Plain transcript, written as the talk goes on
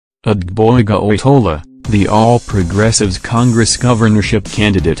Adegboyega Oyetola, the All Progressives Congress governorship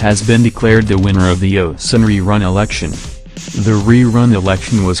candidate, has been declared the winner of the Osun rerun election. The rerun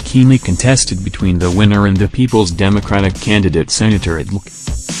election was keenly contested between the winner and the People's Democratic candidate Senator Adeleke.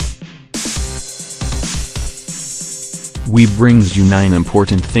 We brings you 9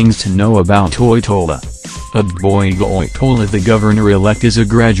 important things to know about Oyetola. Adegboyega Oyetola, the governor-elect, is a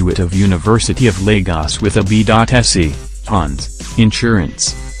graduate of University of Lagos with a B.Sc. Hons.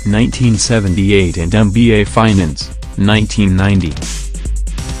 Insurance, 1978 and MBA Finance, 1990.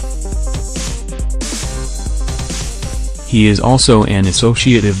 He is also an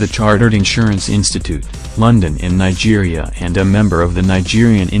associate of the Chartered Insurance Institute, London in Nigeria, and a member of the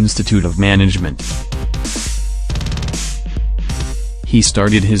Nigerian Institute of Management. He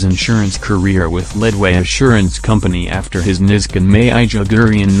started his insurance career with Leadway Assurance Company after his Niskan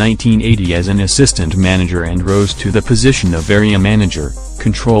Maijaguri in 1980 as an assistant manager, and rose to the position of Area Manager,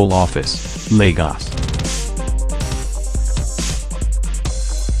 Control Office, Lagos.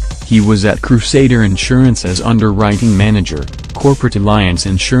 He was at Crusader Insurance as underwriting manager, Corporate Alliance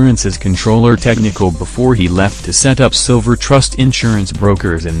Insurance as controller technical, before he left to set up Silver Trust Insurance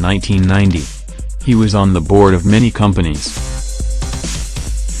Brokers in 1990. He was on the board of many companies.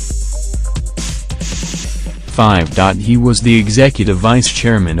 5. He was the executive vice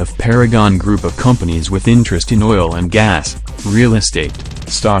chairman of Paragon Group of companies with interest in oil and gas, real estate,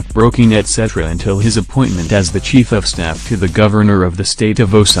 stockbroking, etc. until his appointment as the chief of staff to the governor of the state of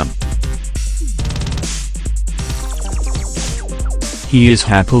Osun. He is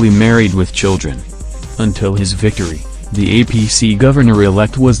happily married with children. Until his victory, the APC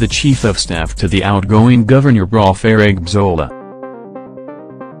governor-elect was the chief of staff to the outgoing governor Adegboyega Oyetola.